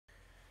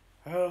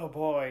Oh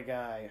boy,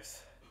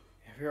 guys.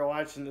 If you're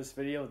watching this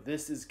video,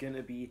 this is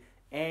gonna be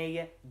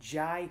a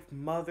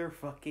gigantic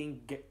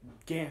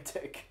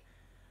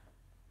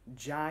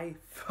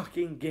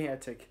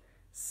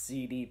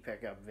CD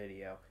pickup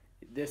video.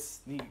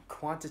 The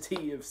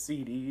quantity of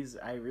CDs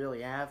I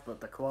really have, but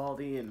the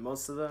quality in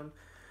most of them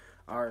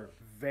are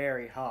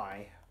very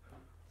high.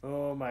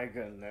 Oh my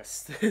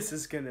goodness, this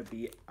is gonna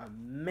be a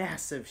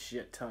massive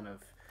shit ton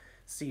of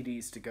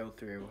CDs to go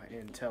through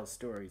and tell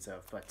stories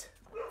of, but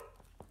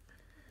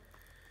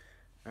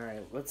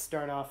alright, let's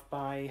start off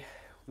by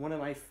one of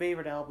my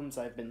favorite albums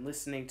I've been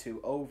listening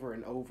to over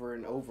and over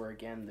and over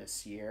again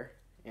this year,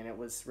 and it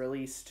was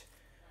released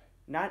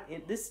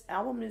this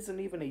album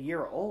isn't even a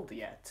year old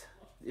yet.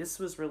 This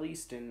was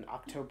released in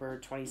October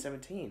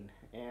 2017,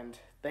 and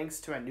thanks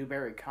to a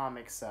Newberry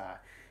Comics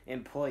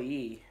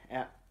employee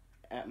at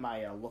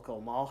my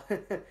local mall,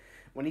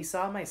 when he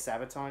saw my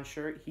Sabaton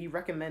shirt, he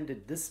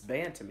recommended this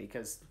band to me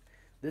because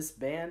this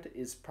band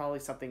is probably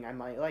something I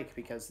might like,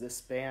 because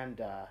this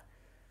band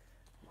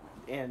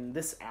and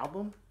this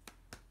album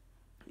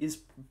is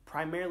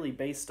primarily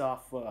based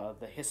off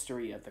the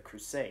history of the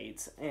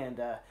Crusades,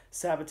 and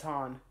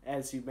Sabaton,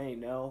 as you may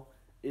know,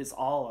 is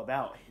all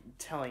about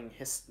telling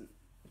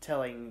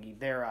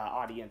their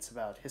audience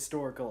about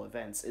historical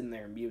events in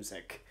their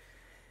music.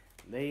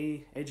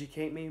 They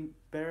educate me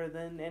better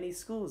than any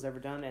school has ever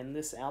done, and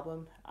this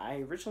album, I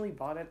originally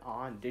bought it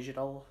on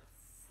digital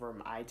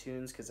from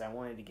iTunes because I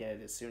wanted to get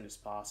it as soon as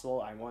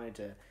possible. I wanted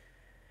to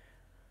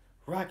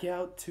rock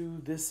out to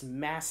this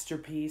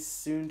masterpiece,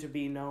 soon to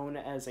be known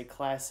as a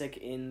classic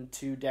in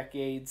 2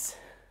 decades.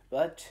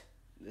 But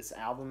this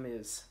album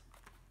is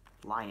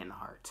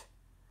Lionheart.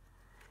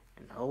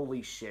 And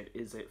holy shit,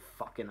 is it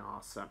fucking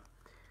awesome.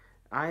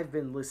 I've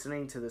been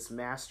listening to this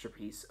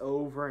masterpiece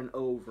over and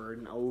over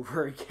and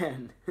over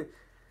again.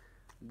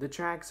 The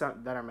tracks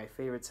that are my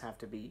favorites have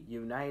to be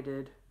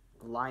United,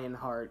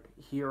 Lionheart,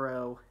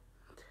 Hero,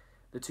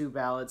 the 2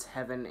 ballads,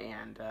 Heaven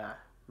and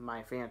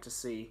My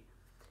Fantasy,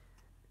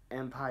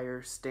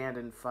 Empire, Stand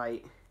and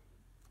Fight,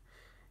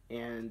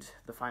 and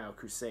The Final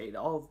Crusade.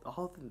 All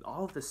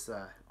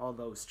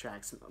those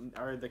tracks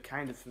are the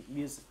kind of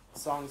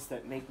songs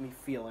that make me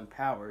feel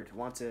empowered,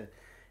 want to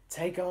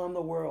take on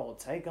the world,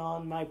 take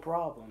on my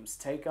problems,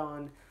 take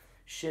on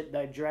shit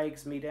that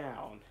drags me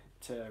down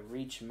to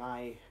reach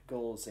my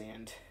goals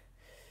and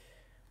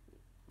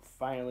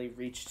finally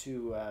reach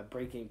to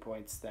breaking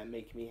points that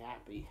make me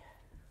happy.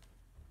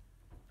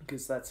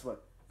 Because that's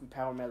what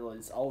power metal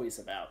is always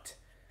about.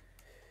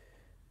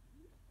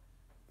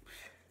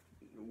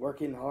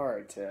 Working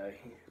hard to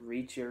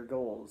reach your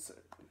goals,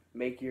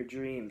 make your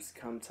dreams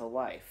come to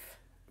life,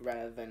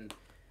 rather than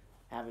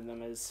having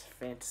them as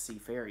fantasy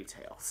fairy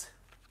tales.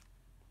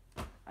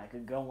 I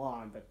could go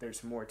on, but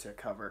there's more to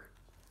cover.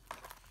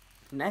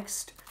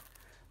 Next,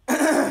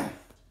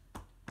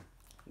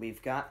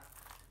 we've got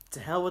To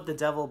Hell with the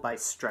Devil by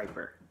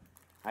Stryper.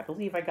 I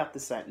believe I got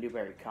this at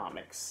Newberry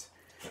Comics,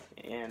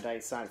 and I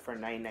saw it for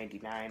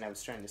 $9.99. I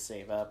was trying to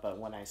save up, but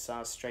when I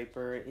saw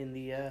Stryper in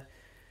the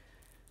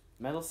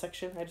metal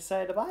section, I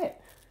decided to buy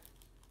it.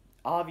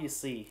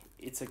 Obviously,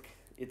 it's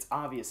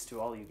obvious to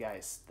all you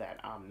guys that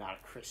I'm not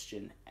a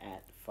Christian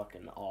at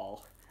fucking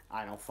all.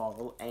 I don't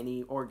follow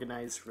any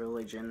organized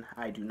religion.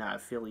 I do not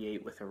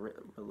affiliate with a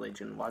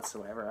religion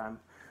whatsoever. I'm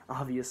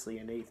obviously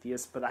an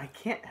atheist, but I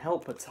can't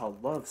help but to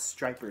love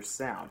Stryper's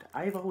sound.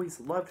 I've always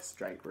loved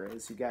Stryper,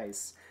 as you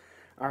guys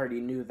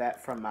already knew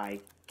that from my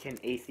Can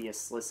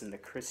Atheists Listen to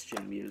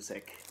Christian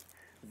Music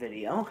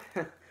video.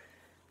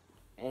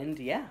 And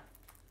yeah,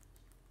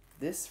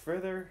 this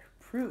further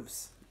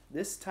proves,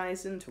 this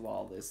ties into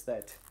all this,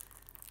 that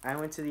I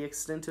went to the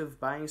extent of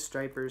buying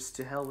Stryper's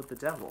To Hell with the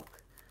Devil.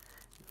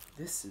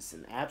 This is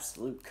an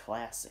absolute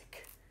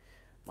classic.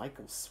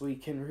 Michael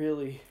Sweet can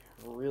really,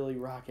 really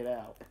rock it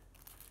out.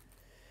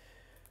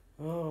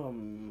 Oh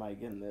my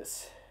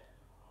goodness.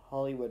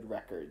 Hollywood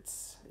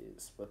Records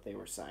is what they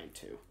were signed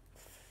to.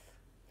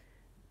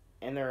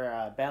 And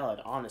their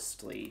ballad,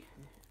 Honestly,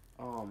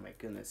 oh my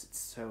goodness, it's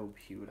so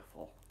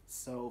beautiful.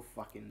 So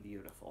fucking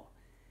beautiful.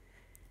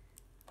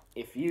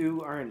 If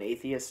you are an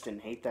atheist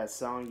and hate that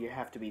song, you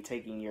have to be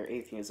taking your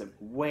atheism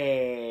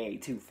way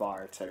too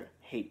far to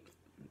hate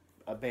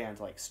a band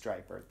like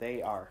Stryper.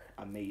 They are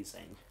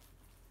amazing.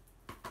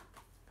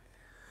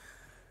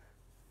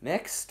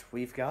 Next,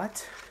 we've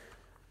got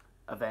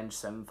Avenged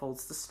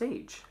Sevenfold's The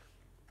Stage.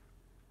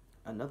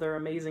 Another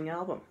amazing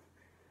album.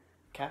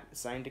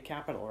 Signed to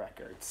Capitol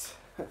Records.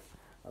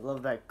 I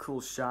love that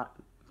cool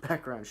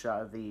background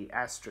shot of the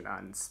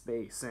astronaut in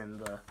space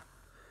and the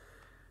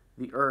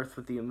Earth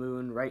with the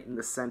moon right in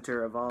the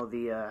center of all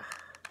the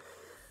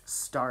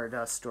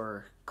stardust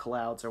or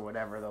clouds or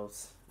whatever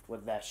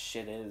what that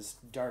shit is,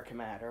 dark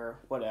matter,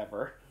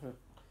 whatever.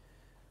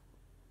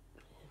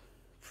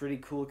 Pretty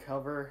cool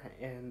cover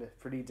and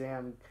pretty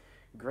damn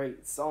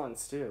great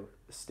songs too.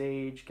 The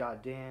Stage,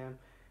 Goddamn,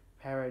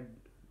 Does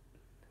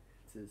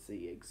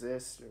He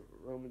Exist,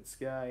 Roman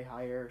Sky,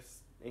 Higher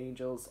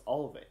Angels,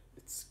 all of it.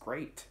 It's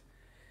great.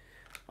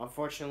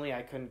 Unfortunately,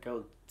 I couldn't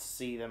go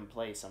see them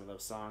play some of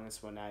those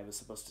songs when I was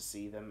supposed to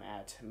see them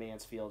at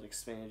Mansfield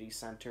Xfinity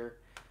Center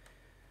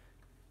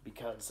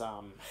because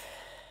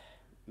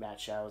Matt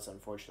Showes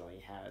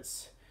unfortunately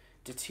has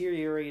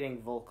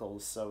deteriorating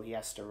vocals, so he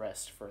has to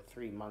rest for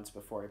 3 months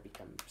before it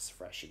becomes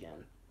fresh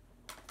again.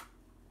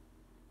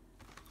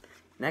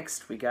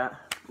 Next, we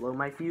got Blow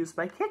My Fuse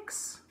by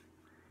Kix.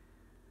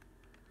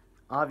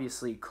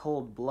 Obviously,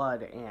 Cold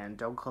Blood and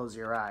Don't Close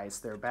Your Eyes,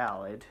 their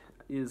ballad,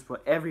 is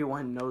what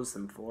everyone knows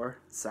them for,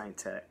 signed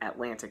to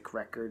Atlantic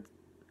Recording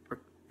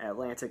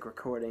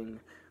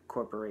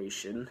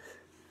Corporation.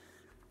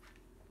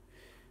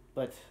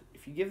 But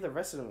if you give the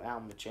rest of the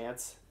album a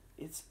chance,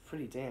 it's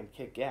pretty damn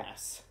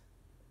kick-ass.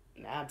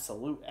 An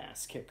absolute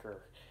ass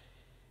kicker.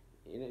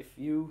 And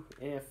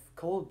if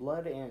Cold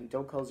Blood and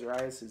Don't Close Your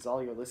Eyes is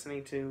all you're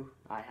listening to,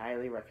 I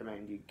highly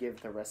recommend you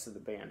give the rest of the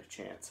band a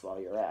chance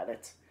while you're at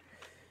it.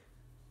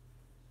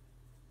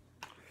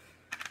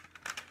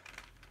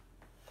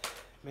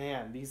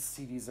 Man, these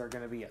CDs are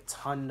going to be a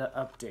ton to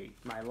update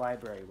my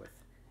library with.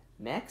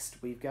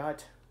 Next, we've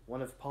got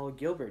one of Paul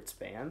Gilbert's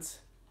bands,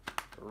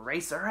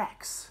 Racer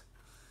X.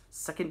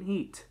 Second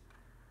Heat.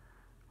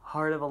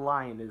 Heart of a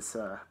Lion is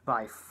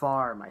by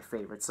far my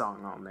favorite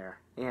song on there,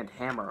 and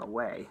Hammer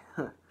Away.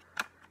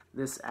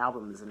 This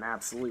album is an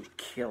absolute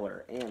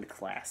killer and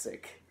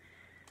classic.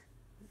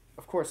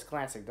 Of course,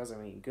 classic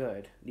doesn't mean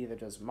good, neither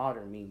does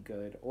modern mean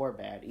good or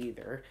bad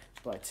either,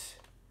 but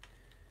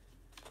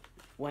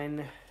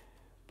when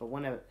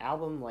an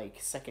album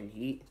like Second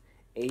Heat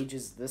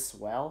ages this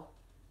well,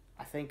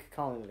 I think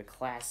calling it a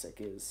classic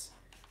is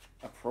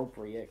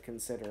appropriate,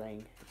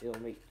 considering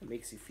it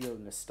makes you feel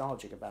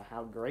nostalgic about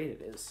how great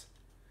it is.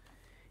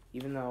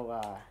 Even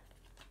though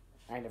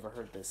I never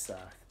heard this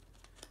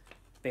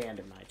band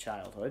in my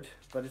childhood,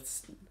 but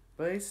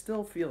I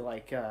still feel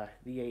like the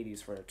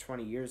 80s were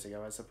 20 years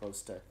ago as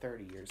opposed to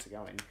 30 years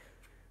ago. And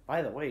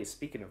by the way,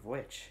 speaking of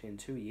which, in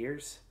 2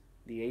 years,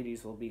 the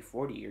 80s will be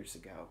 40 years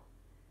ago.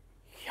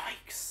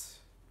 Yikes!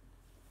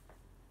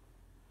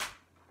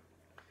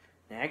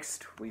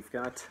 Next, we've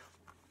got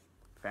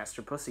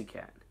Faster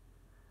Pussycat.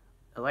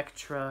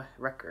 Elektra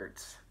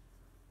Records.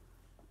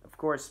 Of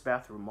course,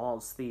 Bathroom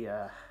Wall's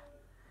the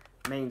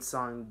main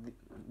song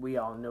we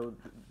all know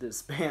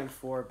this band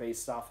for,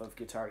 based off of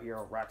Guitar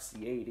Hero Rocks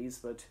the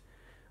 80s, but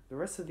the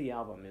rest of the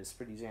album is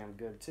pretty damn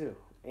good too.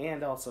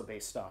 And also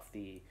based off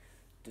the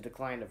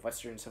Decline of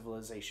Western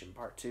Civilization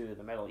Part 2,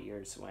 the metal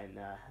years, when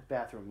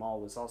Bathroom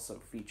Wall was also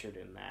featured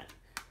in that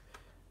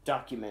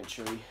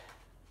documentary.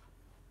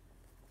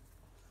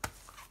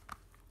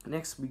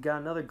 Next, we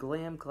got another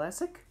glam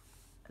classic,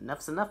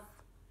 Enough's Enough.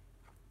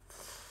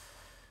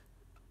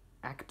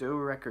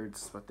 Acto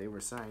Records, what they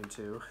were signed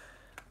to.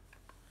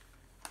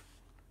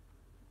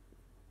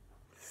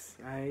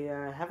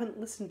 I haven't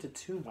listened to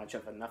too much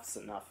of Enough's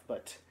Enough,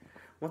 but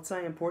once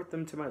I import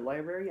them to my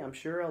library, I'm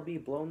sure I'll be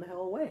blown the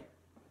hell away.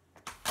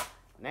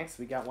 Next,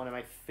 we got one of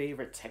my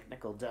favorite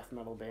technical death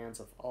metal bands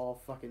of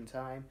all fucking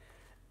time.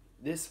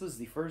 This was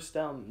the first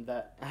album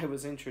that I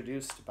was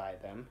introduced by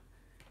them,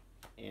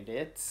 and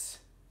it's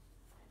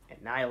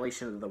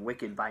Annihilation of the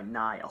Wicked by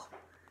Nile.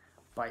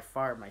 By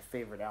far my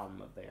favorite album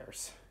of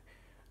theirs.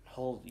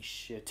 Holy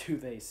shit, do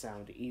they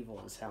sound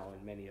evil as hell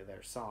in many of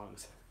their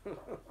songs.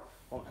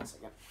 Hold on a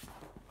second.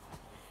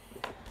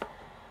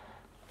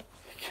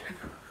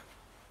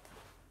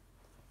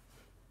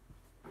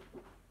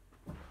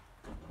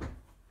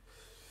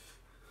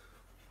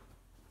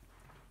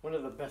 One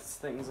of the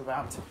best things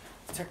about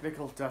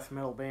technical death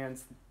metal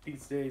bands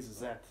these days is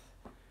that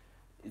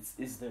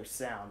is their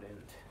sound,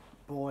 and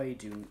boy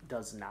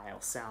does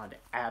Nile sound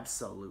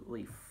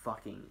absolutely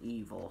fucking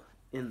evil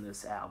in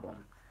this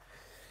album.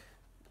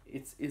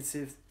 It's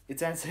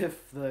as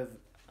if the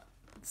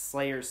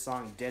Slayer's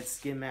song Dead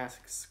Skin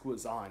Mask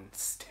was on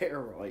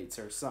steroids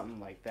or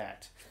something like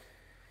that.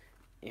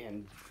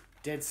 And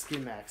Dead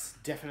Skin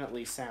Mask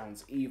definitely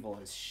sounds evil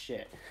as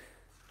shit.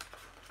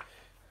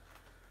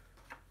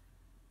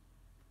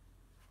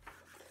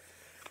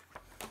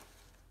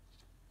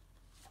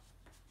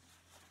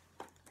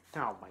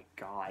 Oh my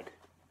god.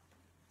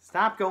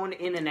 Stop going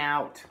in and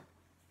out.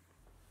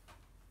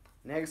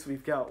 Next,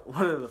 we've got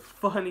one of the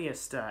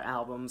funniest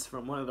albums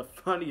from one of the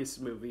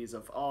funniest movies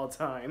of all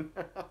time.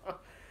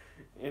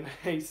 And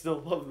I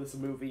still love this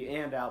movie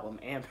and album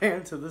and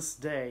band to this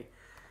day.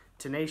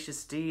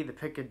 Tenacious D, The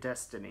Pick of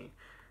Destiny.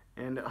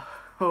 And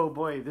oh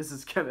boy, this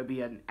is gonna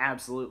be an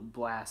absolute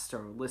blast to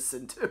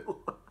listen to.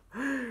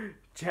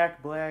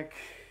 Jack Black.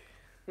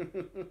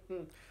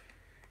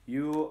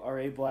 You are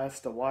a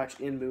blast to watch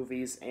in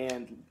movies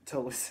and to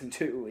listen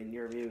to in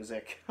your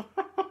music.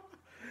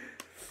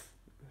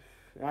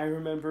 I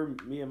remember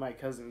me and my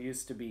cousin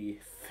used to be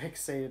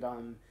fixated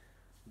on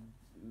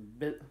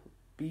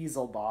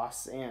Beelzebub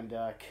and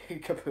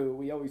Kickapoo.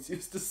 We always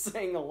used to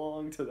sing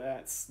along to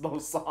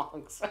those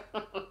songs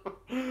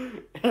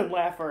and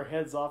laugh our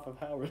heads off of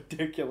how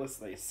ridiculous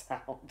they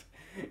sound.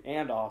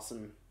 And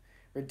awesome.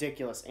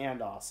 Ridiculous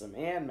and awesome.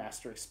 And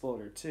Master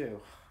Exploder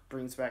too.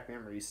 Brings back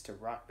memories to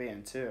Rock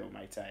Band 2,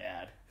 might I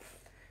add.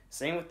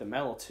 Same with the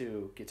metal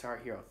too.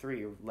 Guitar Hero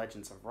 3,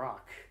 Legends of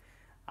Rock.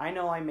 I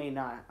know I'm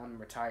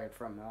retired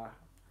from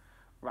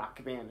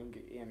Rock Band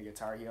and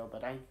Guitar Hero,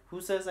 but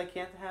who says I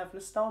can't have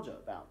nostalgia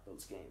about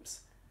those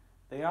games?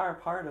 They are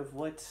part of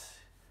what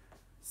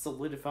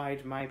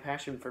solidified my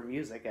passion for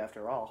music,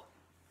 after all.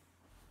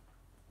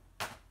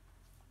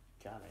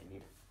 God, I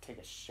need to take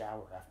a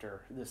shower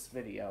after this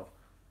video.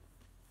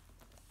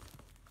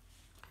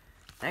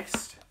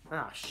 Next.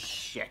 Ah, oh,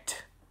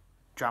 shit.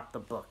 Drop the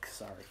book,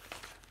 sorry.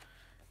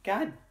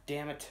 God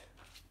damn it.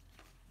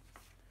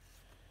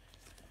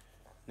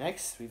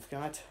 Next, we've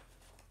got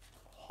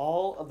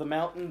Hall of the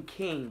Mountain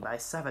King by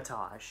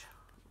Sabotage.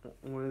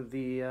 One of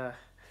the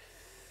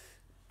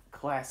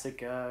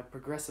classic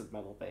progressive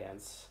metal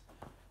bands.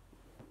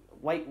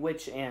 White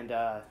Witch and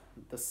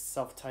the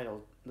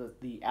self-titled,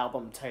 the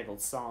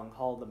album-titled song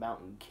Hall of the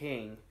Mountain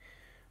King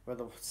were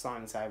the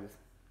songs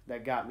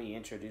that got me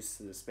introduced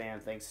to this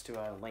band, thanks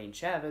to Lane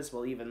Chavez.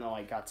 Well, even though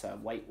I got to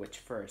White Witch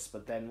first,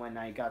 but then when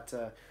I got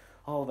to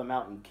Hall of the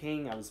Mountain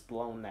King, I was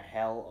blown the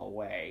hell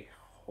away.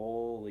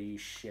 Holy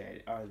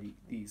shit, are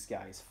these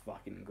guys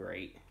fucking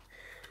great.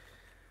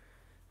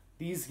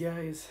 These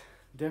guys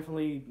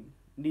definitely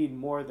need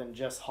more than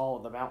just Hall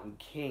of the Mountain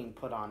King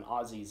put on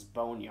Ozzy's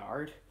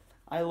Boneyard.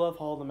 I love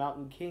Hall of the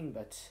Mountain King,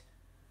 but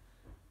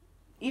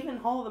even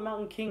Hall of the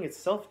Mountain King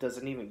itself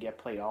doesn't even get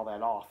played all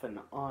that often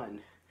on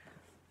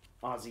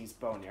Ozzy's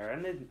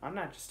Boneyard. And I'm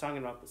not just talking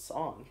about the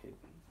song.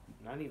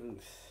 Not even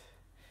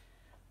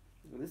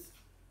this.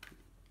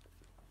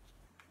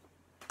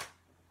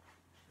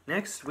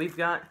 Next, we've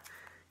got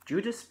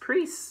Judas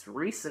Priest's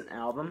recent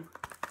album,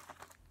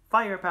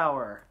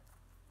 Firepower.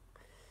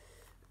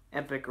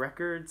 Epic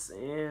Records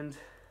and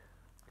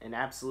an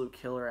absolute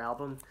killer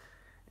album.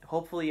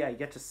 Hopefully I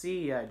get to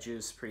see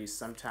Judas Priest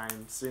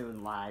sometime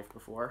soon live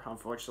before.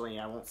 Unfortunately,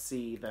 I won't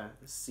see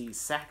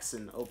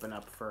Saxon open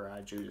up for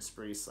Judas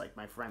Priest like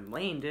my friend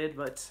Lane did,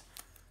 but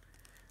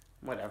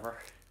whatever.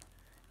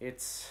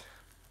 It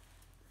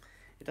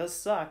does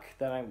suck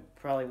that I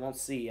probably won't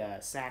see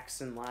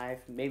Saxon live.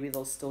 Maybe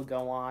they'll still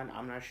go on,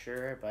 I'm not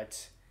sure,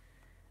 but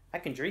I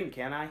can dream,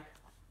 can't I?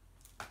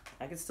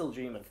 I can still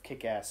dream of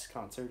kick-ass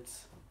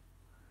concerts.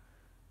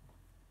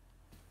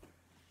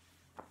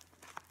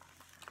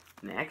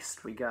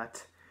 Next, we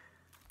got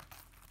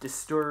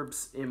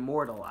Disturbed's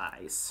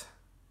Immortalize.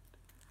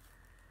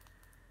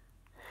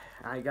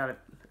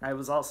 I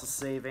was also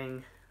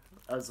saving,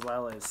 as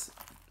well as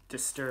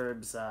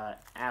Disturbed's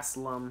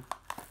Asylum,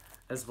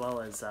 as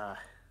well as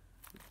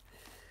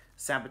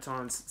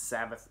Sabaton's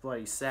Sabbath,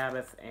 Bloody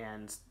Sabbath,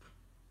 and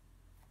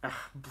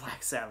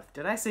Black Sabbath.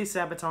 Did I say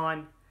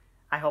Sabaton?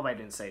 I hope I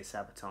didn't say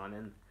Sabaton.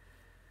 And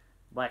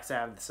Black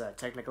Sabbath's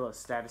Technical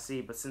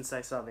Ecstasy, but since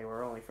I saw they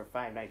were only for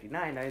 $5.99,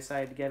 I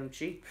decided to get them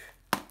cheap.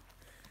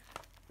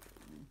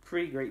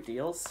 Pretty great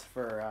deals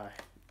for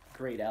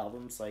great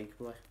albums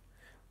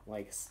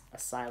like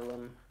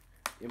Asylum,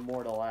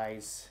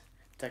 Immortalize,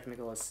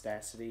 Technical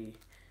Ecstasy,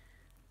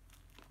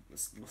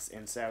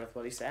 and Sabbath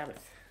Bloody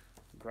Sabbath.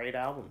 Great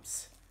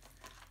albums.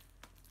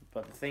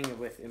 But the thing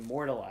with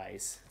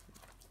Immortalize,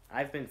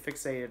 I've been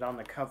fixated on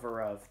the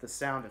cover of The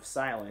Sound of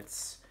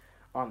Silence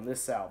on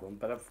this album,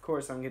 but of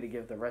course I'm going to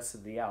give the rest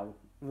of the album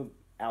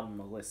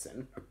a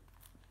listen.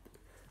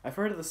 I've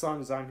heard of the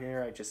songs on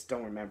here, I just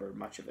don't remember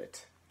much of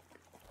it.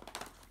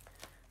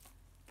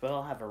 But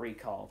I'll have a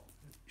recall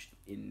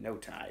in no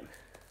time.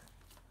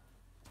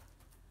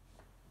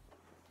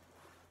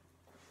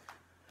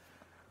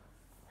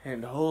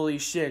 And holy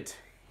shit,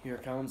 here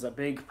comes a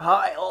big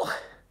pile.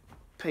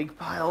 Big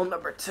pile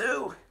number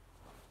 2.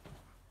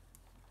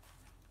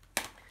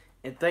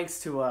 And thanks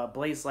to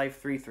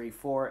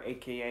BlazeLife334,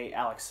 aka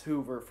Alex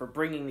Hoover, for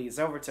bringing these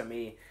over to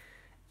me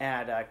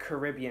at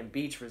Caribbean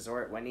Beach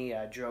Resort when he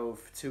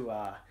drove to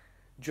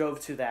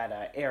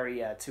that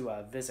area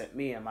to visit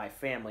me and my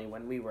family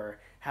when we were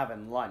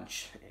having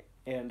lunch.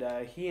 And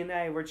he and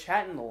I were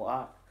chatting a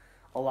lot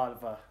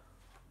of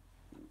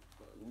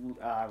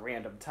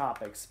random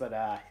topics.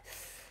 But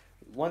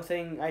one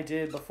thing I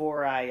did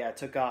before I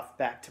took off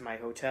back to my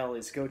hotel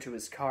is go to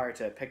his car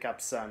to pick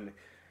up some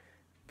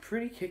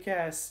pretty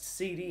kick-ass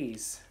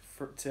CDs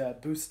to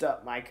boost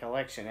up my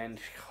collection. And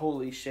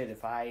holy shit,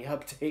 if I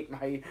update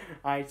my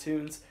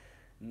iTunes,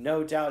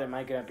 no doubt am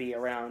I going to be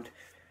around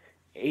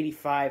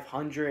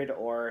 8,500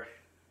 or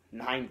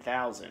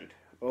 9,000.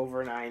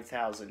 Over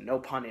 9,000. No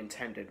pun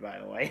intended, by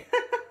the way.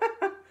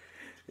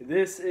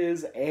 This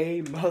is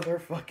a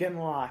motherfucking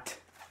lot.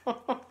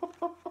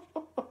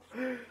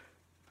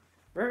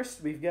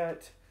 First, we've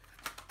got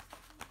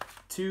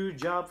 2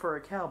 Job for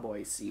a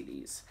Cowboy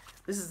CDs.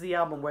 This is the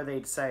album where they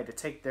decided to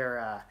take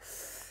their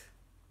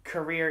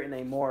career in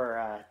a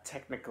more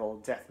technical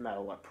death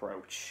metal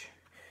approach,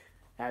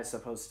 as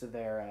opposed to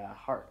their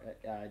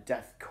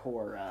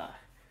deathcore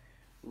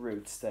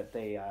roots that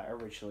they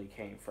originally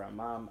came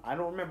from. I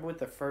don't remember what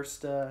their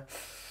first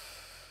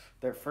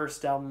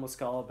album was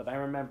called, but I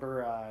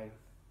remember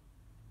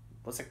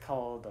what's it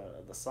called?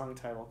 The song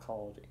title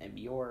called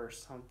Emure or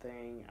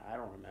something. I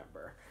don't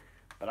remember,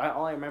 but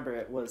all I remember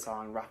it was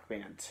on Rock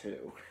Band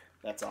 2.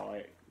 That's all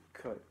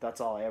That's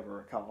all I ever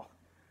recall.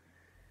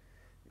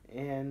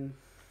 And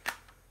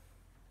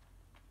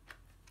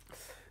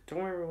don't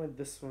remember when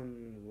this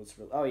one was.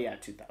 Oh yeah,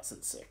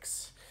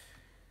 2006.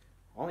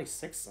 Only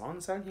 6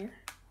 songs on here.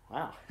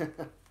 Wow.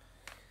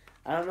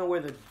 I don't know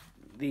where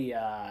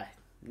the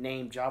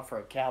name "Job for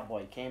a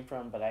Cowboy" came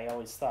from, but I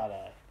always thought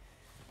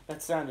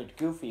that sounded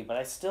goofy. But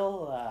I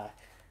still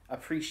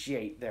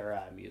appreciate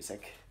their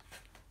music.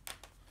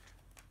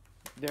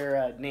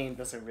 Their name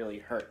doesn't really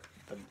hurt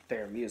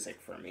their music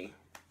for me.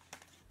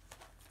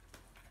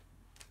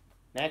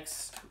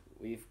 Next,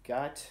 we've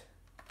got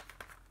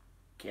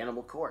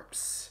Cannibal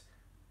Corpse.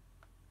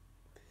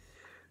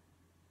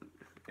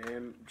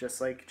 And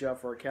just like Job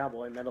for a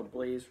Cowboy, Metal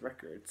Blaze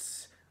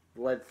Records,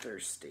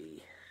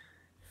 Bloodthirsty.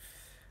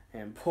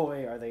 And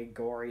boy, are they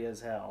gory as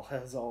hell,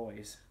 as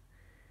always.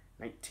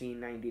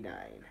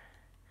 1999.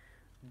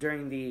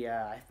 During the,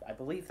 I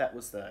believe that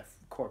was the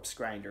Corpse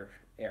Grinder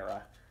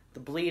era. The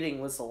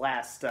Bleeding was the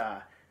last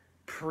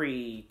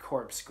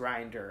pre-Corpse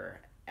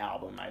Grinder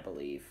album, I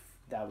believe.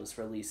 That was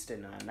released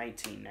in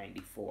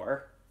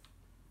 1994.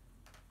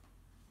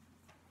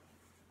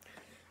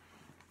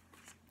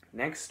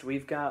 Next,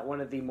 we've got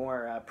one of the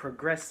more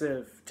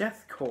progressive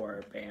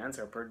deathcore bands,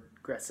 or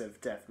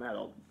progressive death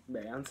metal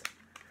bands,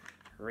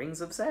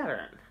 Rings of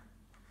Saturn.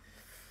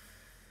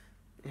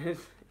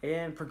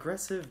 And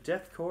progressive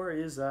deathcore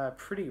is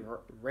pretty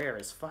rare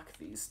as fuck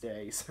these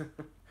days.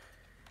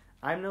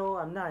 I'm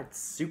not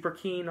super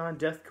keen on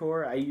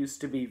deathcore. I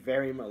used to be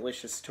very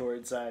malicious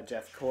towards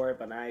deathcore,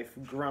 but I've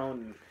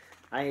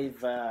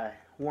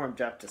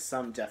warmed up to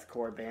some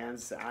deathcore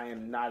bands. I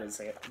am not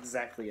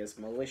exactly as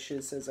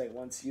malicious as I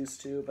once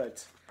used to,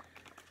 but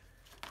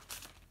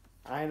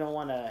I don't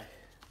want to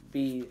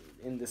be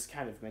in this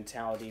kind of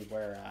mentality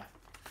where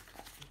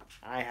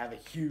I have a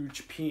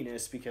huge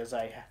penis because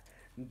I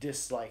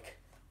dislike.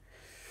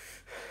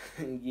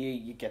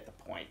 You get the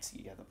point.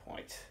 You get the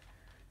point.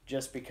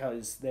 Just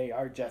because they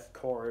are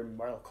deathcore and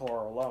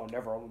metalcore alone,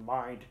 never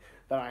mind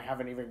that I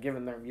haven't even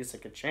given their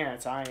music a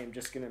chance. I am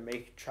just gonna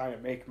try to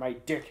make my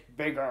dick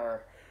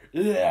bigger.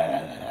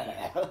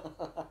 I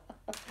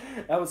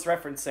was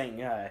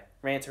referencing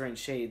Ranter and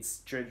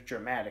Shade's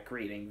dramatic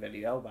reading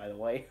video, by the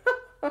way.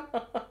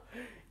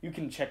 You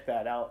can check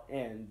that out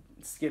and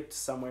skip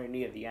somewhere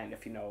near the end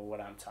if you know what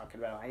I'm talking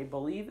about. I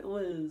believe it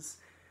was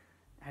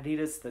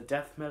Adidas the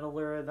Death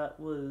Metaler that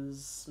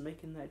was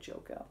making that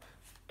joke up.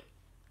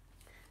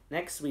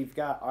 Next, we've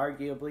got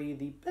arguably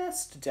the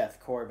best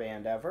deathcore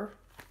band ever,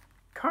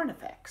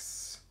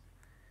 Carnifex.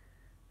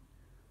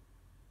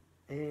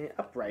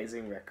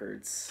 Uprising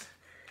Records.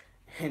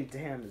 And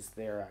damn, is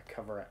their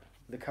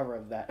the cover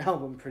of that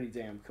album pretty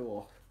damn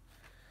cool.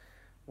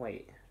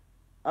 Wait.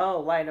 Oh,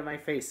 Lie to My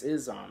Face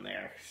is on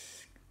there.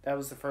 That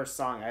was the first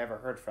song I ever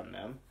heard from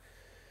them.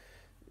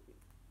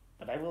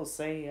 But I will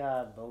say,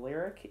 the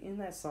lyric in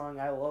that song,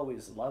 "I will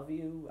always love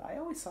you," I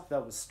always thought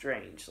that was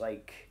strange.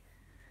 Like,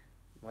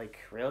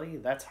 really?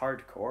 That's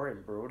hardcore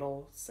and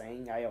brutal,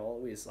 saying "I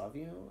always love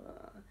you"?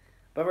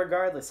 But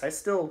regardless, I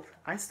still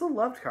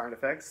loved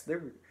Carnifex.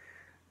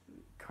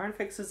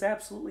 Carnifex is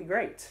absolutely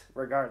great,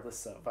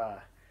 regardless of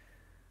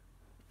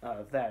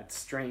that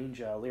strange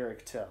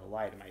lyric to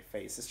 "Lie to My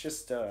Face." It's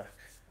just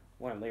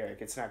one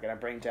lyric. It's not going to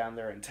bring down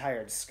their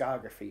entire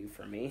discography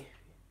for me.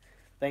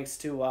 Thanks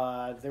to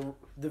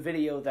the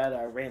video that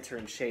Ranter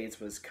and Shades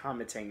was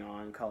commenting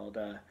on called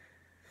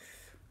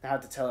How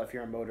to Tell If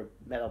You're a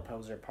Metal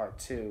Poser Part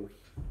 2.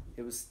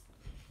 He was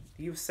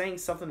saying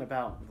something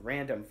about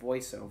random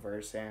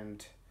voiceovers,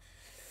 and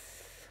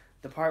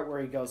the part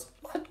where he goes,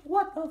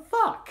 what the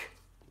fuck?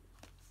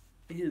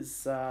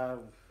 Is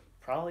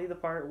probably the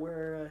part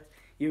where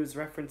he was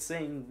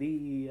referencing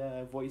the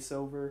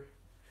voiceover,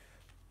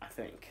 I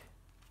think.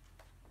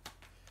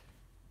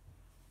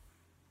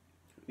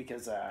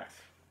 Because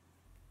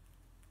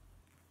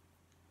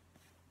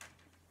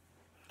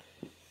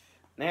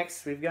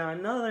next, we've got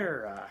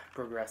another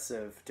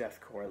progressive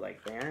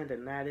deathcore-like band,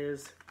 and that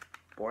is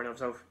Born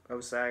of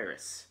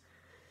Osiris.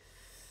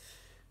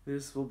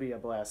 This will be a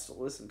blast to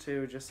listen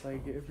to, just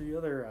like every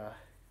other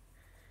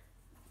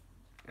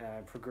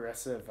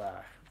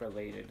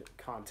progressive-related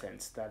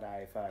content that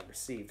I've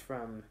received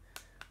from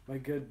my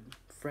good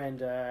friend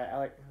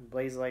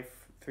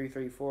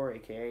BlazeLife334,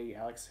 aka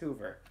Alex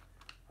Hoover.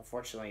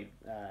 Unfortunately,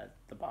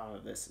 the bottom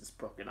of this is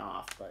broken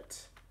off,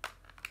 but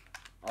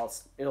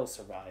it'll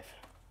survive.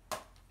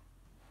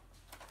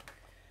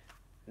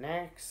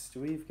 Next,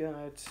 we've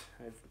got...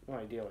 I have no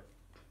idea what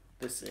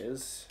this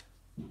is.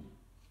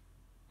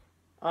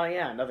 Oh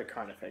yeah, another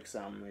Carnifex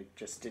album. It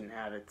just didn't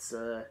have its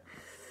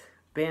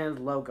band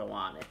logo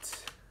on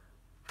it.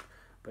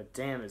 But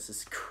damn, is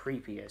this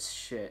creepy as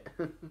shit.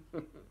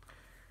 The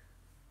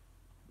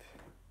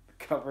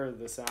cover of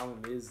this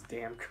album is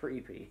damn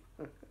creepy.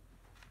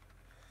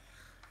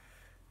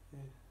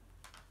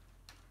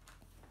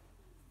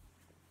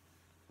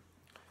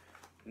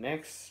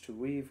 Next,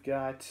 we've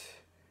got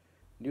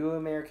New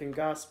American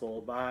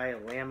Gospel by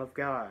Lamb of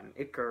God,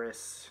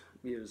 Icarus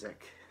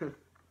Music.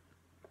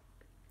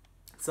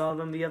 Saw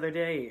them the other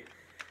day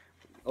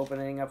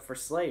opening up for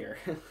Slayer.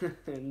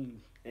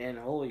 and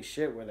holy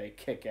shit, were they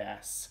kick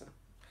ass.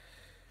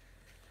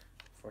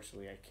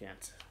 Fortunately, I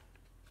can't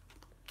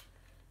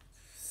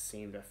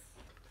seem to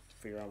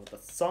figure out what the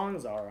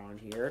songs are on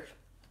here.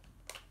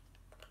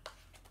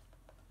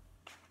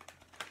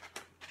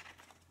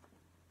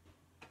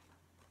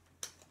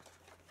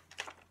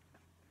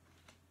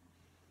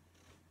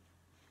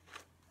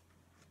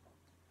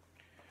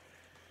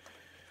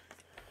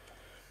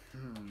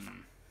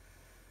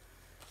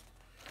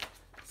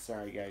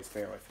 Sorry guys,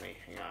 bear with me.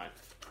 Hang on.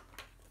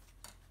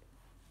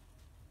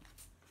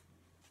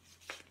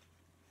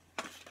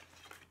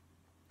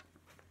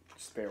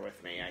 Just bear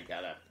with me. I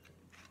gotta...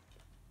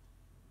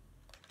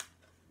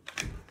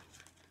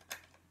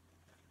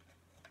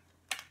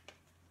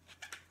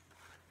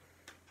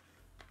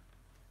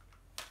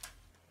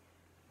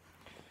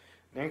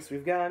 Next,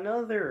 we've got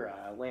another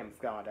Lamb of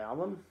God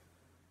album.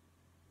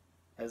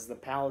 As the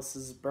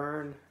Palaces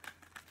Burn.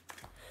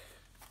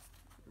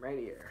 Right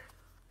here.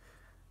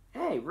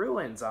 Hey,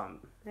 Ruin's on.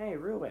 Hey,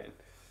 Ruin.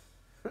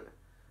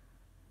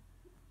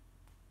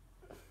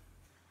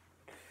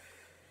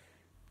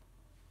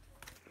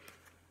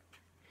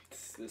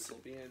 This will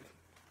be it.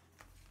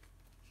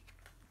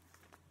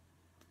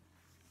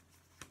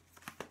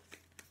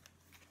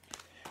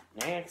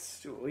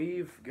 Next,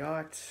 we've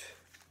got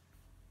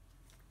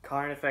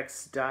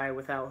Carnifex Die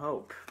Without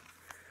Hope.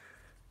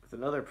 With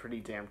another pretty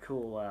damn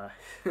cool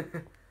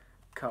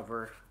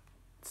cover.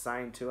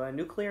 Signed to a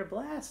Nuclear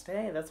Blast.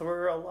 Hey, that's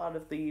where a lot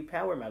of the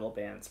power metal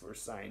bands were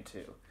signed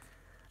to.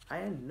 I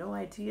had no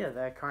idea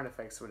that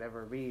Carnifex would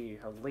ever be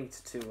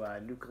linked to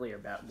Nuclear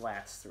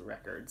Blast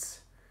records.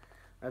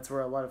 That's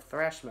where a lot of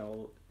thrash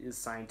metal is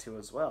signed to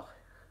as well.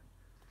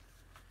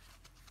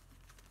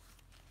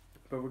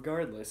 But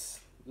regardless,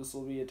 this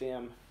will be a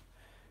damn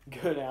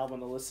good album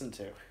to listen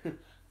to.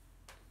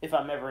 If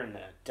I'm ever in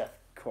the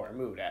deathcore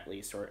mood, at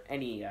least, or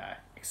any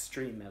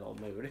extreme metal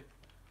mood.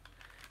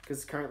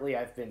 Because currently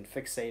I've been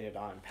fixated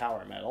on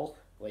power metal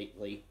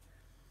lately.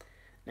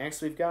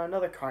 Next, we've got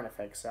another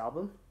Carnifex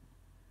album.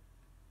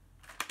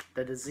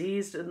 The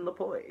Diseased and the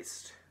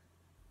Poised.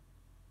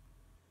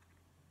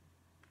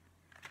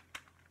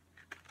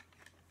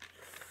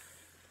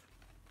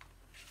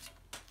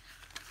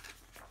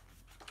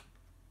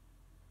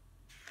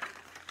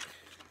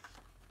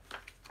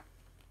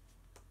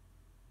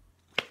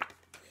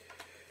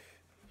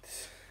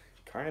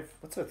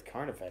 What's with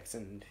Carnifex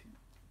and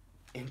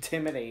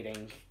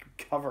intimidating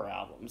cover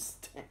albums?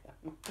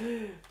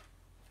 Damn.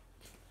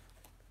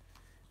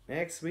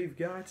 Next, we've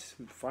got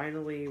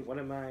finally one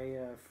of my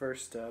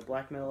first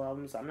black metal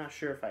albums. I'm not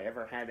sure if I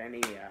ever had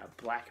any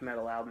black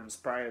metal albums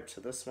prior to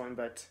this one,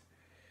 but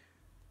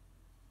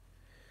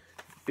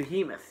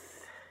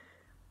Behemoth.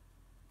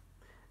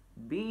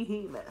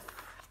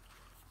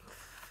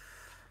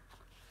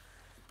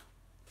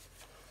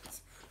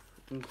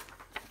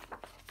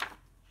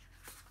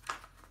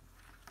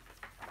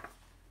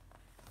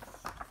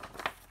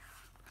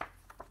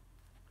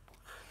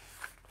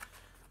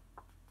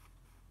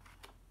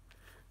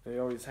 They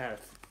always had a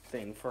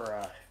thing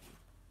for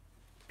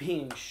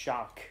being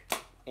shock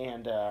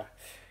and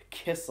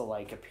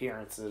Kiss-alike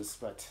appearances,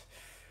 but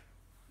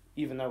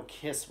even though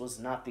Kiss was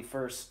not the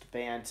first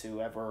band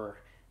to ever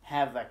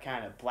have that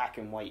kind of black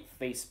and white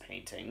face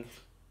painting,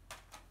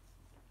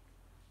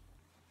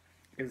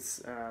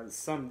 because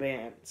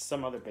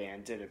some other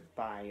band did it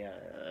by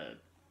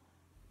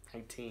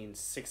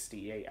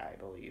 1968, I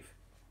believe.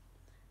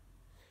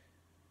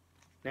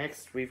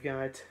 Next, we've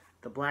got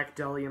the Black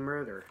Dahlia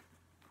Murder.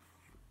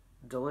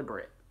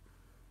 Deliberate.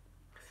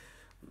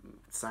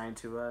 Signed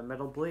to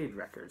Metal Blade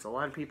Records. A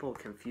lot of people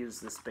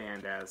confuse this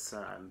band as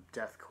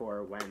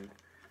deathcore when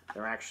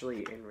they're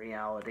actually, in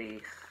reality,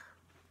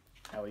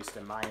 at least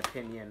in my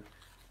opinion,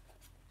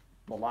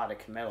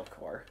 melodic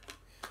metalcore.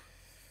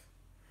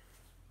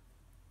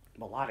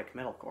 Melodic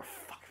metalcore,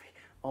 fuck me.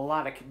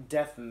 Melodic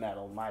death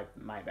metal,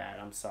 my bad,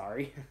 I'm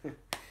sorry.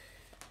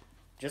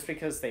 Just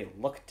because they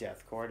look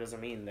deathcore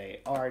doesn't mean they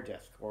are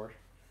deathcore.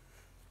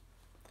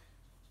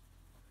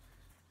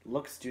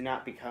 Looks do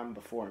not become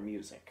before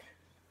music.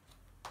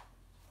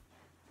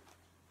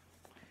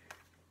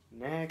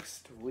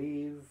 Next,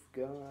 we've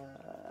got...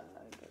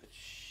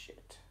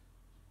 Shit.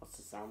 What's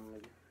the sound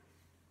like?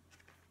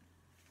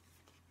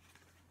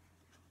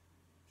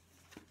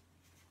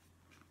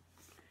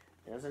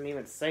 It doesn't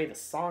even say the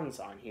songs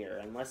on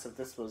here, unless if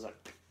this was a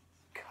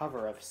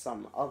cover of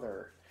some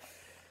other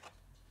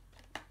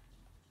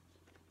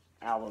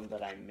album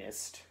that I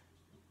missed.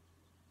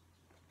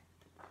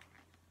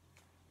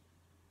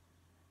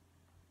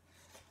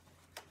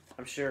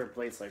 I'm sure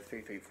Blades Life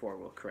 334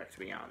 will correct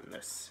me on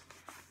this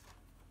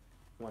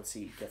once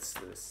he gets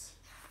to this.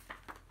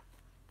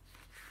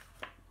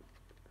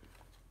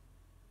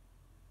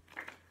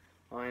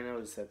 All I know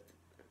is that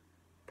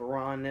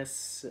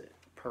Bronze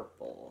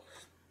Purple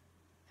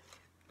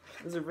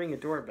doesn't ring a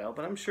doorbell,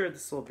 but I'm sure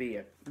this will be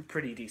a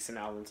pretty decent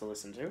album to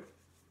listen to.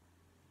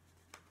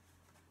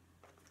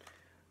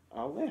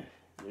 Oh, yeah.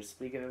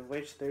 Speaking of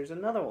which, there's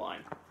another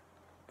one.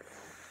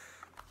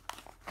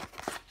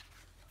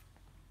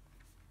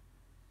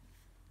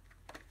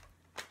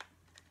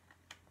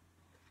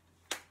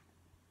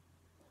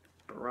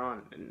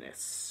 on in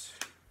this.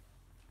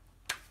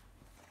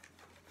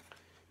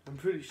 I'm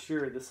pretty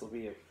sure this will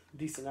be a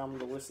decent album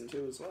to listen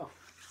to as well.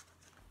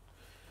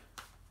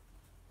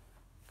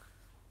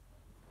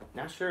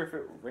 Not sure if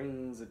it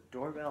rings a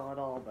doorbell at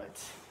all,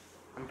 but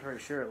I'm pretty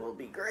sure it will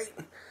be great.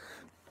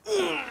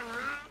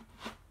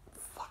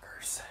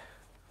 Fuckers.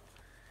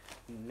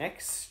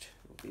 Next,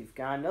 we've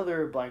got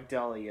another Black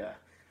Dahlia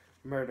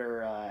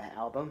murder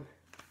album,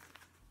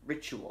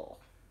 Ritual.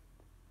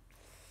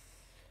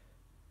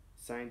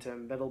 Signed to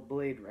Metal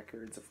Blade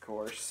Records, of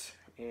course.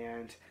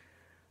 And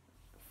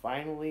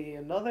finally,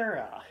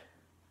 another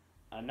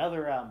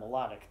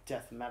melodic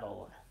death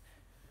metal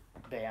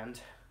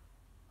band,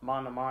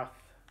 Amon Amarth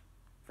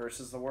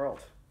versus the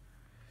World.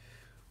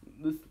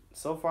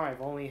 So far,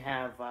 I've only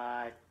have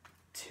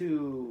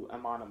 2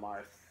 Amon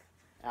Amarth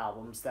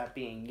albums, that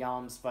being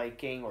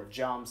Jomsviking, or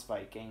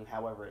Jomsviking,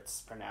 however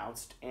it's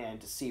pronounced, and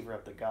Deceiver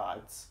of the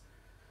Gods.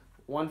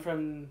 One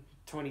from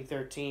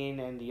 2013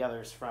 and the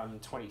others from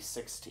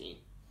 2016.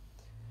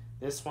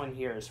 This one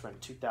here is from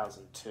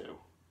 2002.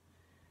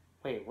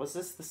 Wait, was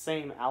this the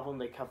same album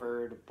they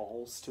covered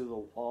Balls to the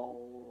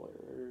Wall?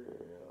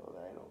 Or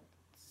I don't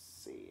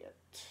see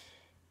it.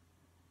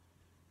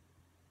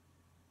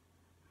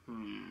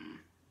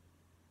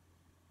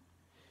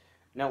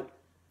 Nope,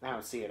 I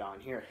don't see it on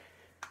here.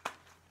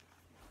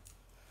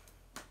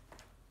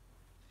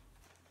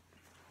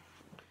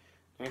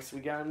 Next, we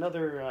got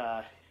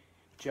another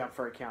Jump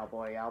for a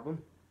Cowboy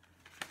album,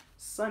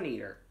 Sun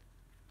Eater.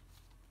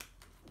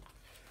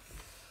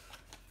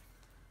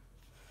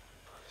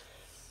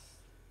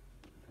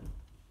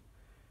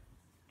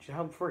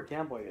 Jump for a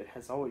Cowboy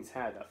has always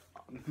had a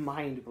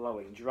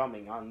mind-blowing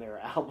drumming on their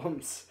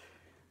albums.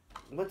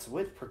 What's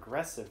with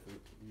progressive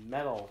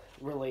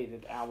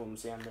metal-related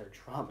albums and their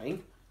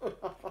drumming?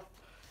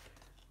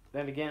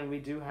 Then again, we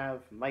do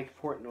have Mike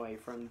Portnoy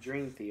from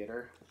Dream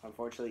Theater.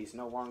 Unfortunately, he's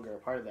no longer a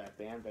part of that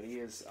band, but he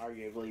is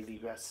arguably the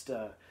best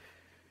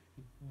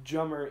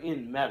drummer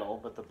in metal,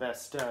 but the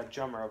best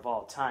drummer of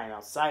all time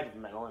outside of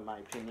metal, in my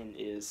opinion,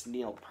 is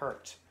Neil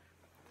Peart.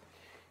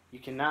 You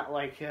cannot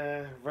like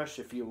Rush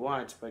if you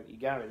want, but you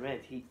gotta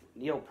admit,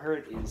 Neil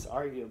Peart is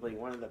arguably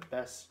one of the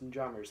best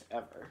drummers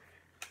ever.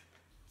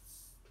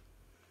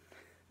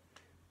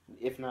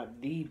 If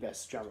not the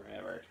best drummer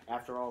ever.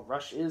 After all,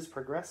 Rush is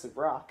progressive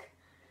rock.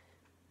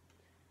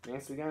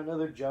 Next, we got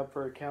another Jump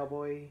for a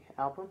Cowboy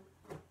album.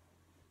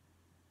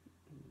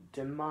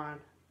 Demonocracy,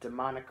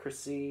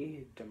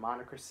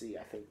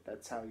 I think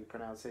that's how you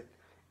pronounce it.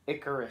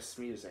 Icarus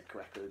Music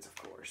Records, of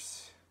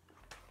course.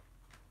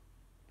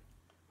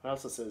 It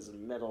also says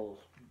Metal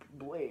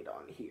Blade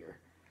on here,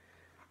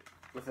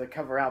 with a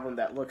cover album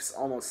that looks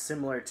almost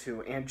similar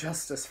to And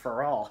Justice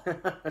for All,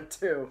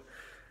 too.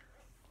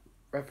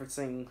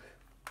 Referencing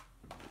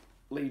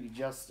Lady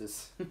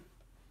Justice.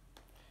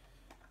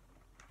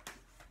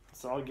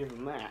 So I'll give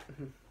him that.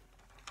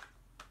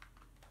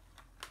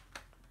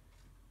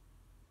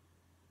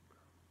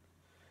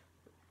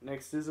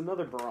 Next is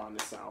another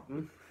Baroness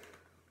album.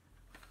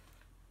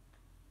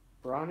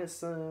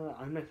 Baroness,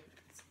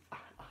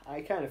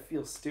 I kind of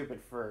feel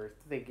stupid for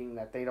thinking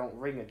that they don't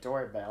ring a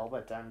doorbell,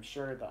 but I'm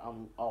sure that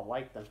I'll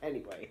like them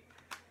anyway.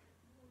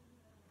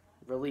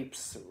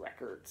 Reliefs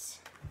Records.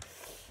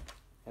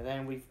 And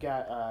then we've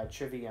got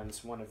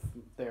Trivium's, one of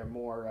their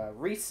more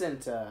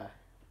recent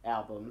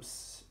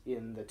albums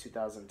in the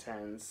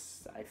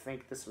 2010s. I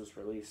think this was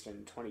released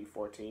in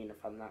 2014,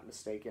 if I'm not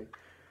mistaken.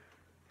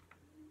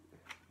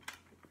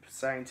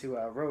 Signed to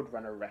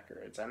Roadrunner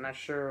Records. I'm not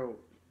sure.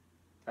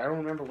 I don't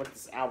remember what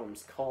this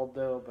album's called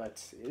though,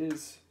 but it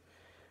is.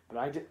 But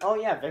I did. Oh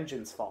yeah,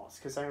 Vengeance Falls,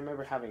 because I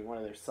remember having one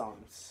of their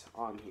songs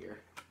on here.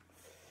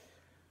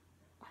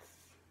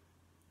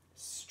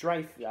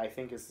 Strife, I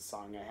think, is the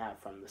song I have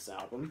from this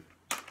album,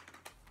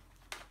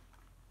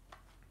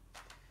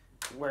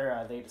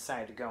 where they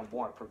decided to go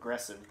more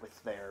progressive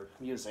with their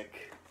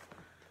music.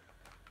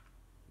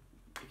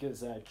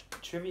 Because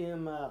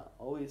Trivium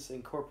always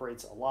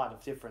incorporates a lot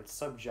of different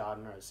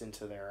subgenres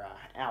into their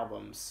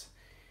albums.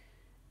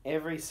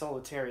 Every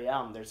solitary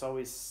album, there's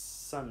always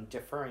some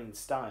differing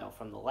style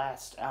from the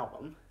last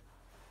album.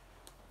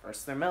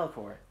 First they're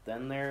metalcore,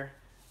 then they're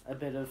a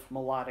bit of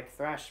melodic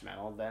thrash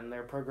metal, then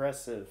they're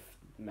progressive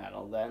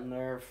metal, then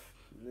they're...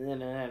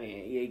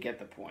 you get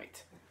the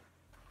point.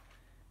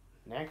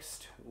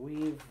 Next,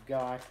 we've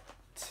got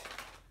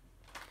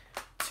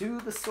 2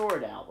 The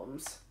Sword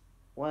albums.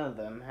 One of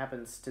them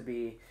happens to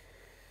be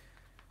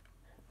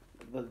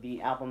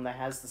the album that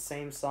has the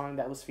same song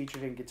that was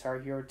featured in Guitar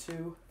Hero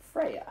 2,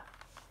 Freya.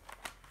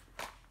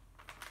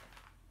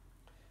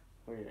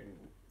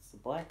 Is the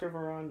Black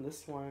River on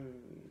this one?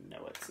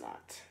 No, it's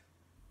not.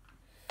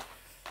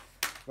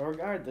 But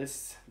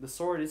regardless, The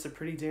Sword is a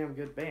pretty damn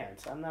good band.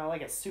 I'm not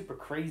like a super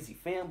crazy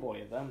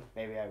fanboy of them.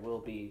 Maybe I will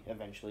be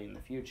eventually in the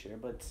future,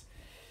 but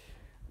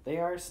they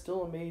are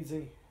still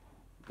amazing.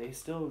 They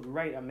still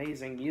write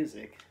amazing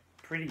music.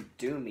 Pretty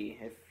doomy,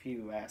 if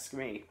you ask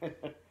me.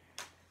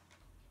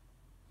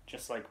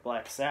 Just like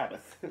Black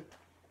Sabbath.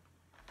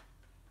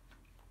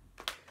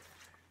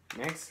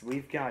 Next,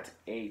 we've got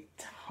a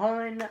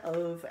ton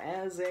of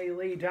As I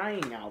Lay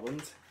Dying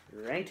albums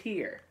right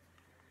here.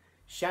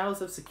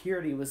 Shadows of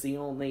Security was the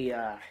only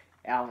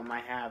album I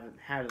have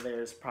had of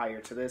theirs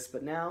prior to this,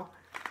 but now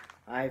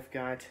I've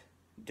got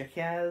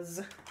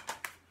Decaz,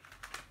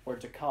 or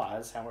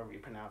Decaz, however you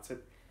pronounce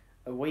it,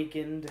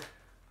 Awakened,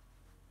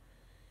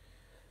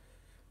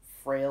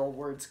 Frail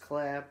Words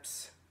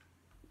Collapse,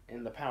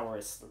 and The Power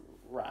is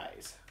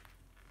Rise.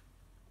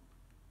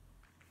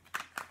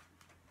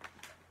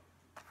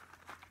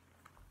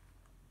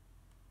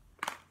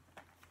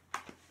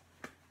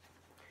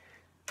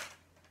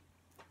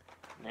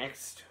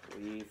 Next,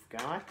 we've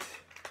got...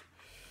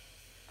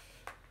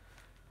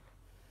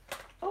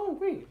 Oh,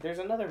 wait, there's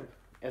another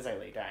As I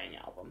Lay Dying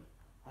album.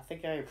 I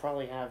think I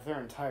probably have their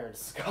entire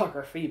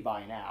discography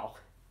by now.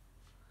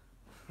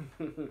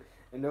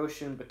 An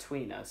Ocean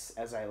Between Us,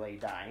 As I Lay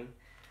Dying.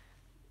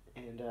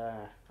 And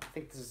I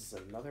think this is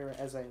another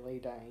As I Lay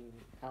Dying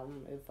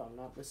album, if I'm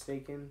not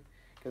mistaken.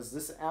 Because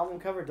this album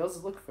cover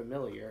does look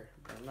familiar,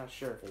 but I'm not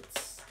sure if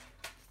it's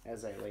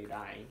As I Lay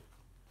Dying.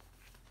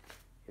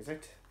 Is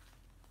it?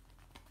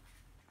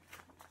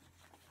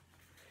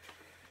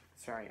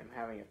 Sorry, I'm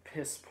having a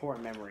piss poor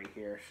memory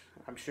here.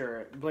 I'm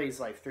sure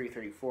Blaze Life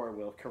 334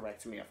 will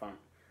correct me if I'm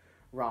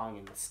wrong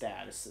in the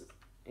status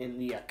in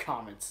the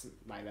comments.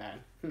 My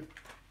bad.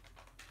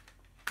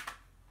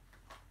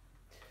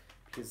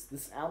 Because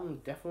this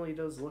album definitely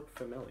does look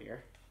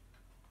familiar.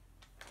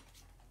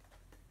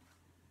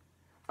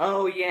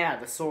 Oh yeah,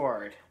 The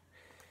Sword.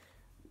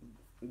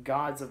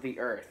 Gods of the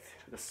Earth,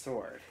 The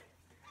Sword.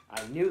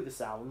 I knew this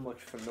album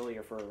looked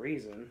familiar for a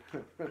reason.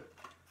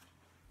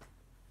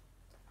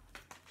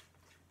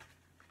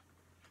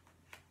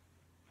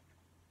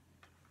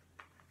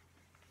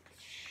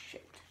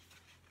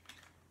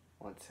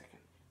 One second.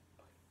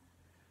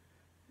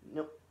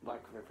 Nope,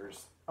 Black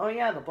Rivers. Oh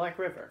yeah, the Black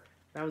River.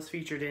 That was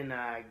featured in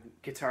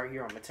Guitar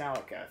Hero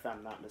Metallica, if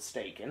I'm not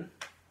mistaken.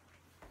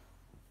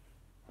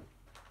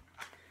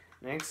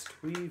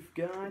 Next, we've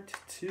got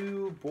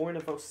two Born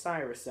of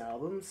Osiris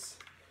albums.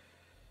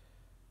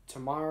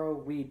 Tomorrow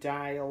We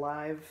Die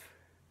Alive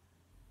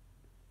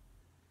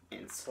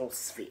and Soul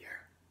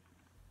Sphere.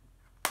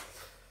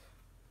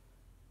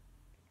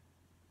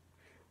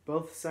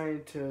 Both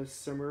signed to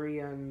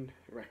Sumerian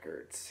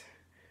Records.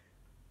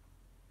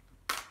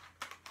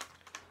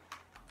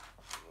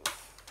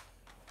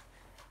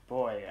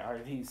 Boy, are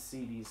these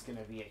CDs going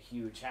to be a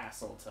huge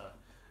hassle to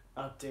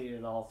update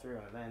it all through.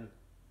 And then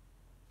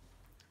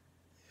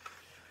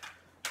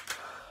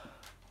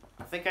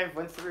I think I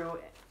went through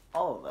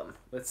all of them.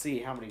 Let's see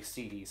how many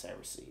CDs I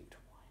received.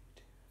 1,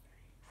 2, 3,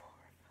 4,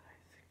 5,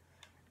 6,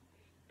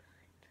 7,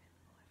 8, 9, 10,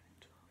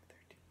 11, 12,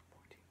 13,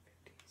 14,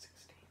 15,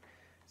 16,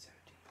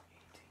 17,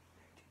 18,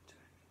 19,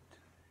 20,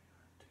 21,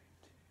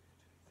 22,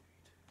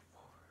 23,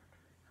 24,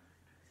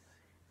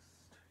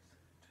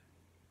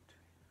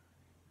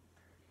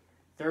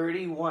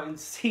 31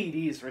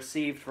 CDs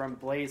received from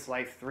Blaze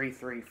Life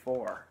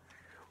 334.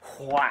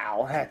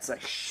 Wow, that's a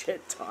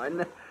shit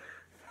ton.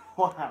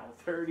 Wow,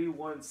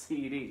 31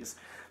 CDs.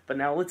 But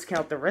now let's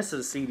count the rest of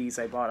the CDs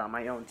I bought on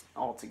my own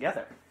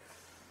altogether.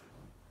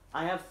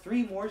 I have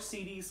 3 more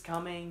CDs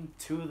coming.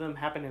 2 of them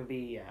happen to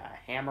be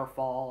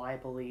Hammerfall, I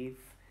believe.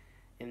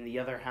 And the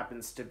other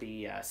happens to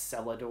be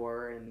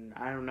Celador. And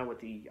I don't know what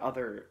the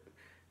other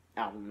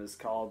album is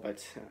called,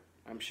 but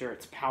I'm sure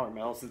it's power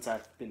metal since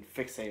I've been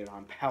fixated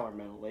on power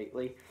metal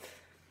lately.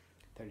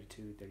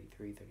 32,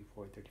 33,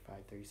 34, 35,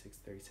 36,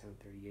 37,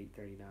 38,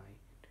 39,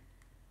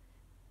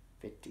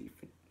 50,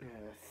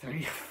 30,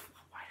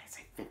 why did I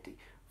say 50?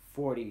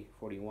 40,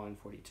 41,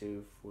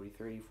 42,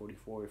 43,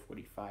 44,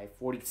 45,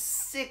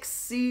 46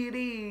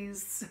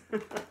 CDs!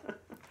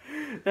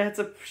 That's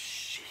a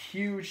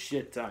huge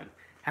shit ton.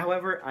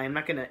 However, I'm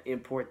not going to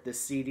import this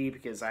CD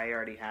because I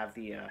already have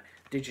the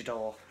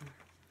digital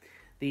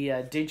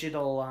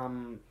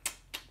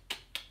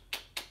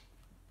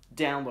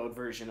download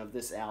version of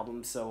this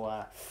album,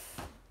 so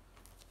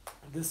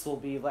this will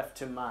be left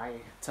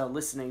to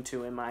listening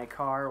to in my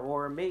car,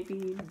 or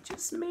maybe,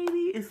 just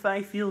maybe, if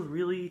I feel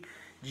really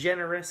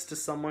generous to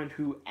someone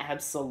who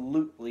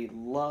absolutely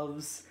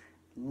loves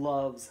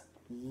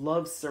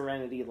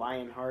Serenity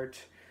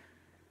Lionheart,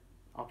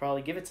 I'll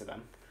probably give it to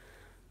them.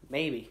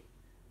 Maybe.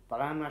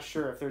 But I'm not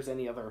sure if there's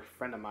any other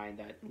friend of mine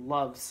that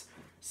loves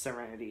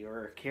Serenity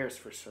or cares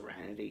for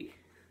Serenity,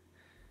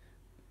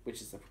 which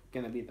is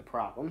going to be the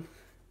problem.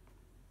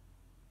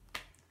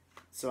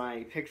 So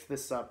I picked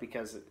this up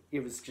because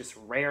it was just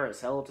rare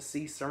as hell to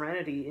see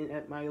Serenity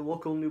at my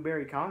local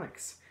Newberry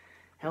Comics.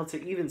 Hell,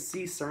 to even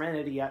see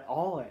Serenity at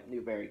all at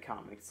Newberry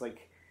Comics.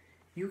 Like,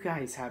 you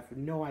guys have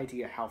no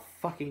idea how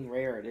fucking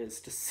rare it is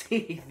to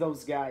see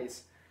those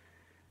guys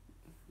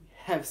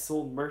have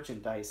sold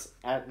merchandise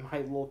at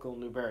my local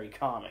Newberry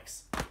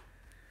Comics.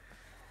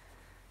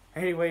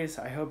 Anyways,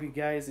 I hope you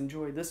guys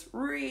enjoyed this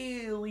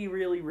really,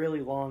 really,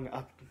 really long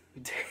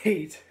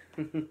update.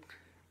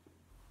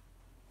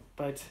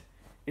 But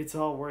it's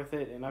all worth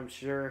it, and I'm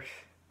sure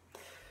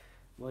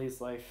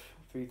Blaze Life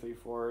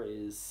 334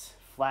 is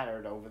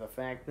flattered over the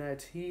fact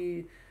that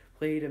he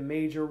played a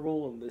major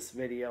role in this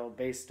video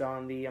based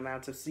on the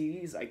amount of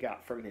CDs I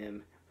got from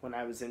him when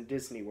I was in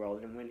Disney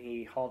World and when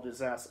he hauled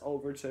his ass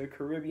over to a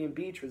Caribbean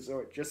beach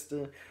resort just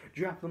to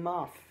drop them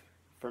off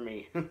for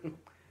me.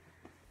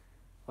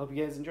 Hope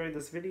you guys enjoyed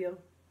this video.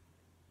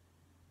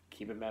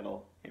 Keep it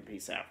metal and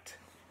peace out.